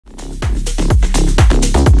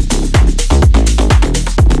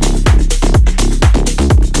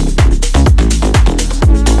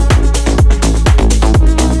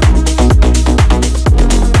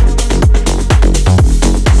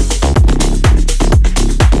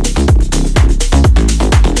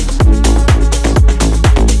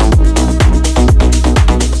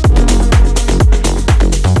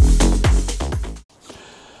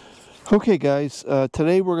Okay guys,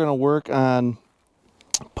 today we're going to work on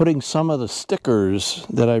putting some of the stickers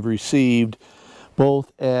that I've received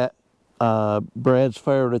both at Brad's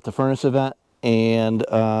Firewood at the Furnace event and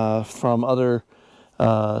from other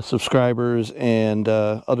subscribers and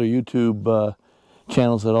other YouTube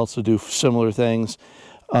channels that also do similar things.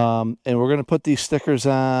 And we're going to put these stickers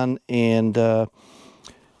on, and some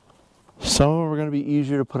of them are going to be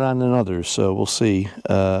easier to put on than others, so we'll see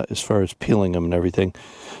as far as peeling them and everything.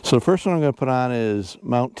 So the first one I'm going to put on is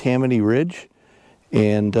Mount Tammany Ridge,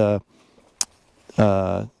 and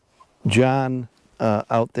John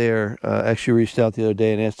out there actually reached out the other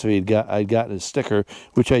day and asked if I'd gotten his sticker,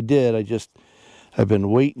 which I did. I've been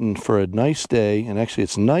waiting for a nice day, and actually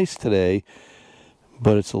it's nice today,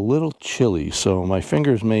 but it's a little chilly, so my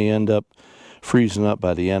fingers may end up freezing up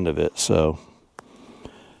by the end of it. So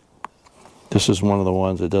this is one of the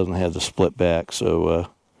ones that doesn't have the split back, so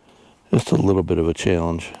just a little bit of a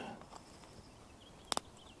challenge.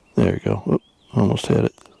 There you go. Oop, almost had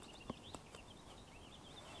it.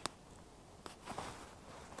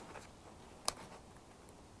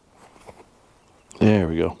 There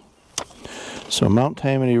we go. So Mount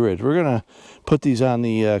Tammany Ridge. We're going to put these on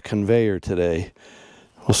the conveyor today.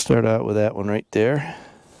 We'll start out with that one right there.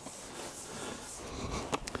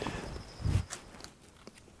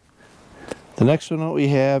 The next one that we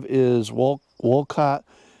have is Wolcott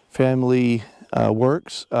Family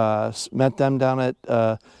Works. Met them down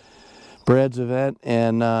at Brad's event,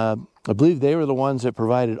 and I believe they were the ones that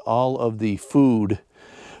provided all of the food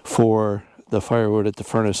for the Firewood at the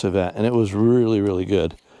Furnace event, and it was really, really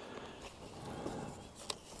good.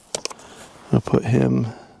 I'll put him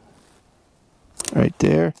right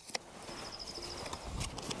there.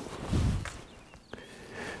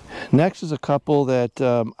 Next is a couple that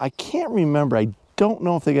I can't remember. I don't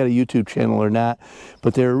know if they got a YouTube channel or not,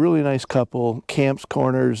 but they're a really nice couple. Camp's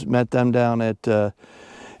Corners, met them down at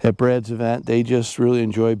Brad's event. They just really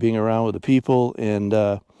enjoy being around with the people and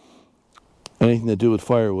anything to do with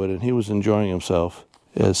firewood, and he was enjoying himself,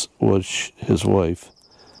 as was his wife.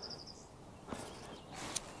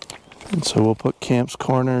 And so we'll put Camp's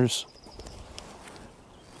Corners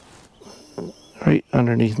right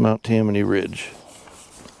underneath Mount Tammany Ridge.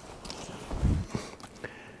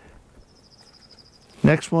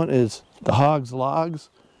 Next one is the Hogs Logs,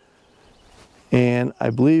 and I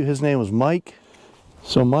believe his name was Mike.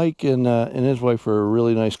 So Mike and his wife are a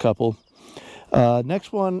really nice couple.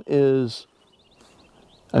 Next one is,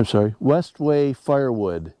 I'm sorry, Westway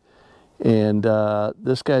Firewood, and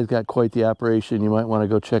this guy's got quite the operation. You might want to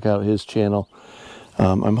go check out his channel.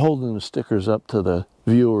 I'm holding the stickers up to the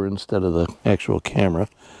viewer instead of the actual camera.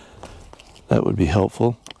 That would be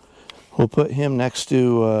helpful. We'll put him next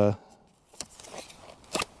to,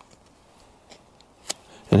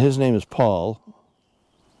 and his name is Paul.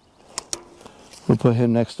 We'll put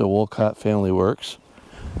him next to Wolcott Family Works.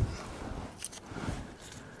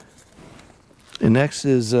 And next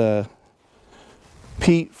is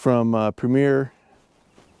Pete from Premier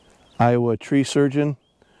Iowa Tree Surgeon.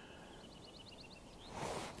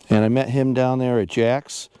 And I met him down there at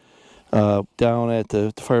Jack's, down at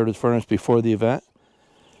the Firewood Furnace before the event.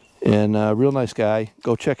 And real nice guy.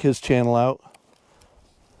 Go check his channel out.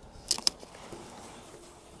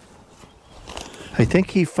 I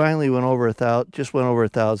think he finally went over just went over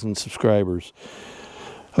 1,000 subscribers.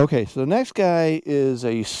 Okay, so the next guy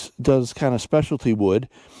does kind of specialty wood,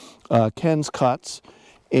 Ken's Cuts,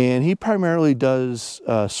 and he primarily does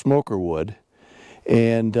smoker wood,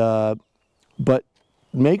 and but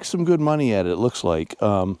makes some good money at it. It looks like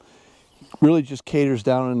really just caters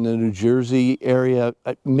down in the New Jersey area.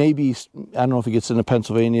 Maybe I don't know if he gets into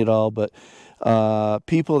Pennsylvania at all, but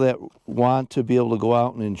people that want to be able to go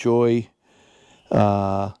out and enjoy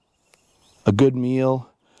a good meal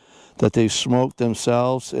that they've smoked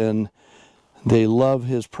themselves, and they love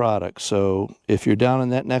his product. So if you're down in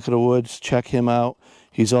that neck of the woods, check him out.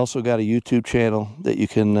 He's also got a YouTube channel that you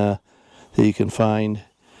can find.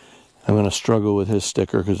 I'm going to struggle with his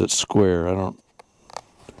sticker because it's square. I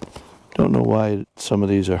don't know why some of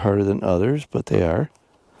these are harder than others, but they are.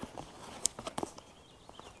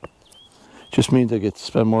 Just means I get to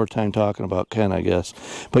spend more time talking about Ken, I guess.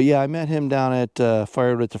 But yeah, I met him down at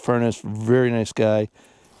Firewood at the Furnace. Very nice guy.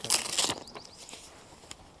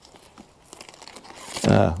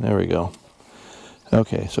 There we go.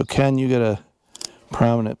 Okay, so Ken, you got a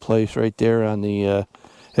prominent place right there on the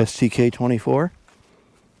STK-24.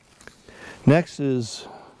 Next is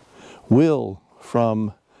Will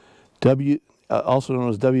from also known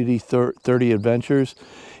as WD-30 Adventures,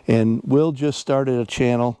 and Will just started a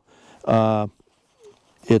channel.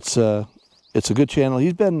 It's it's a good channel.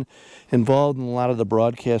 He's been involved in a lot of the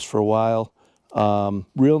broadcasts for a while.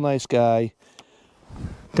 Real nice guy,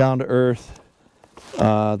 down to earth.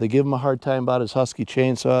 They give him a hard time about his Husky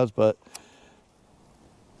chainsaws, but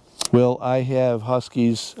well, I have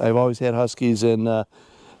Huskies. I've always had Huskies, and there's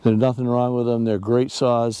nothing wrong with them. They're great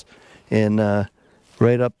saws, and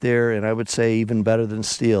right up there, and I would say even better than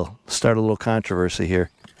steel. Start a little controversy here.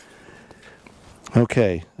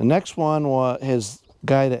 Okay, the next one has a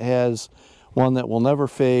guy that has one that will never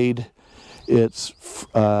fade. It's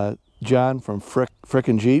John from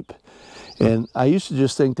Frickin' Jeep, and I used to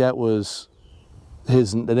just think that was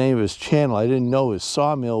the name of his channel. I didn't know his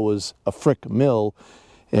sawmill was a Frick Mill,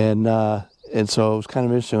 and so it was kind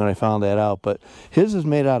of interesting when I found that out. But his is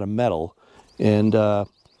made out of metal, and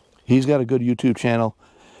he's got a good YouTube channel.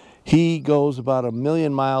 He goes about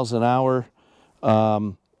 1,000,000 miles an hour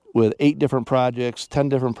with 8 different projects, 10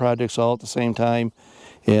 different projects all at the same time,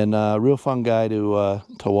 and real fun guy to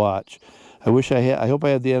watch. I hope I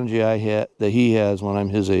have the energy that he has when I'm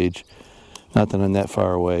his age. Not that I'm that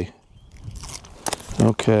far away.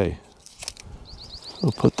 Okay,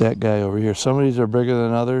 we'll put that guy over here. Some of these are bigger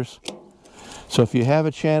than others. So if you have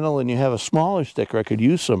a channel and you have a smaller sticker, I could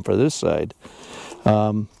use some for this side.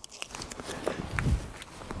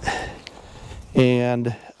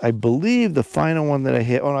 And I believe the final one that I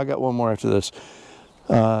had, oh no, I got one more after this.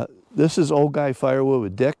 This is Old Guy Firewood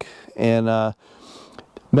with Dick, and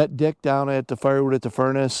met Dick down at the Firewood at the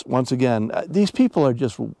Furnace. Once again, these people are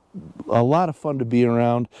just a lot of fun to be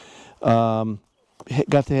around.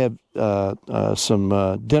 Got to have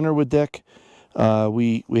some dinner with Dick.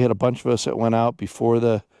 We had a bunch of us that went out before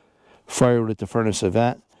the Firewood at the Furnace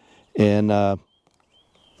event, and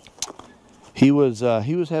he was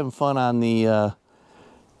having fun on the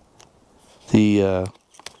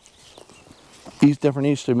different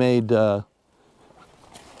Eastonmade.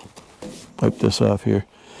 Wipe this off here.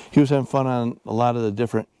 He was having fun on a lot of the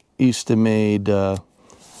different Eastonmade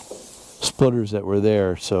splitters that were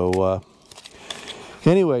there. So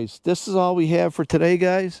anyways, this is all we have for today,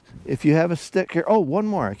 guys. If you have a sticker, oh, one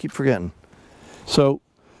more, I keep forgetting. So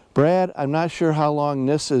Brad, I'm not sure how long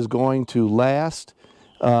this is going to last.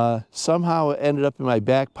 Somehow it ended up in my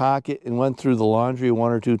back pocket and went through the laundry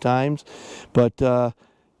 1 or 2 times, but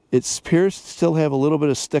it appears to still have a little bit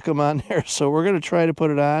of stickum on there, so we're going to try to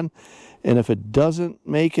put it on, and if it doesn't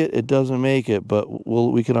make it, it doesn't make it, but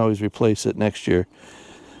we can always replace it next year.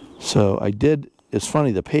 So I did, it's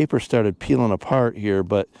funny, the paper started peeling apart here,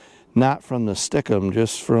 but not from the stickum,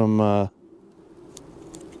 just from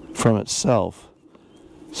itself.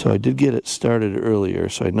 So I did get it started earlier,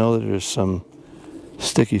 so I know that there's some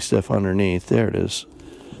sticky stuff underneath. There it is.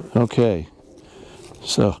 Okay,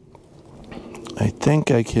 so I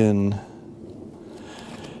think I can,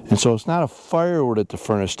 and so it's not a Firewood at the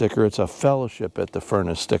Furnace sticker, it's a Fellowship at the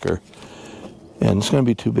Furnace sticker, and it's going to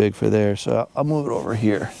be too big for there, so I'll move it over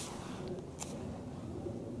here.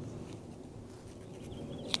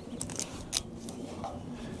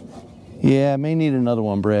 Yeah, I may need another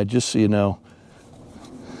one, Brad, just so you know.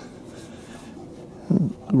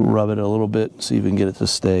 Rub it a little bit, see if we can get it to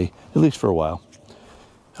stay, at least for a while.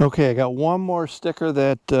 Okay, I got one more sticker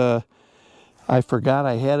that I forgot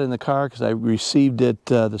I had in the car because I received it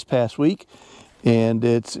this past week, and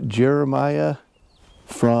it's Jeremiah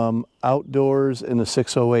from Outdoors in the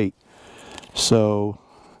 608. So,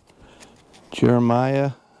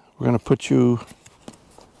 Jeremiah, we're going to put you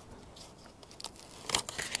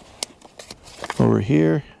over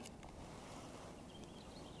here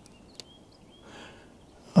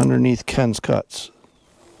underneath Ken's cuts.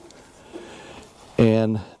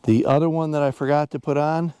 And the other one that I forgot to put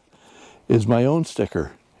on is my own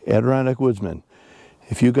sticker, Adirondack Woodsman.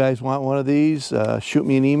 If you guys want one of these, shoot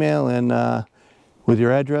me an email and with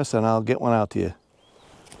your address, and I'll get one out to you.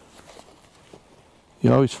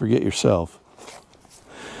 You always forget yourself.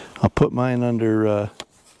 I'll put mine under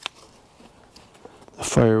the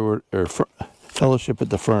Firewood, or Fellowship at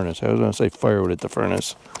the Furnace. I was going to say Firewood at the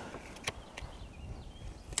Furnace.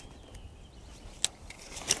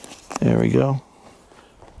 There we go.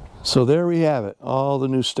 So there we have it. All the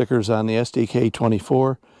new stickers on the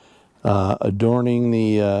STK-24, adorning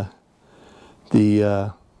the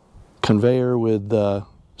conveyor with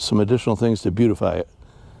some additional things to beautify it.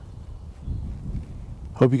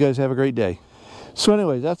 Hope you guys have a great day. So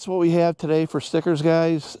anyway, that's what we have today for stickers,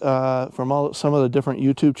 guys, from some of the different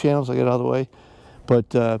YouTube channels. I got out of the way.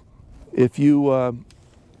 But if you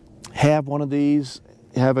have one of these,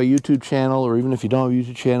 have a YouTube channel, or even if you don't have a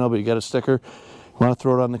YouTube channel but you got a sticker, you want to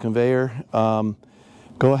throw it on the conveyor, go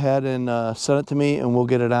ahead and send it to me and we'll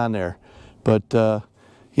get it on there. But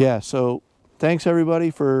yeah, so thanks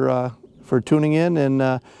everybody for for tuning in, and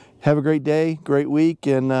have a great day, great week,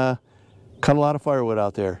 and cut a lot of firewood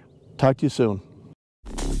out there. Talk to you soon.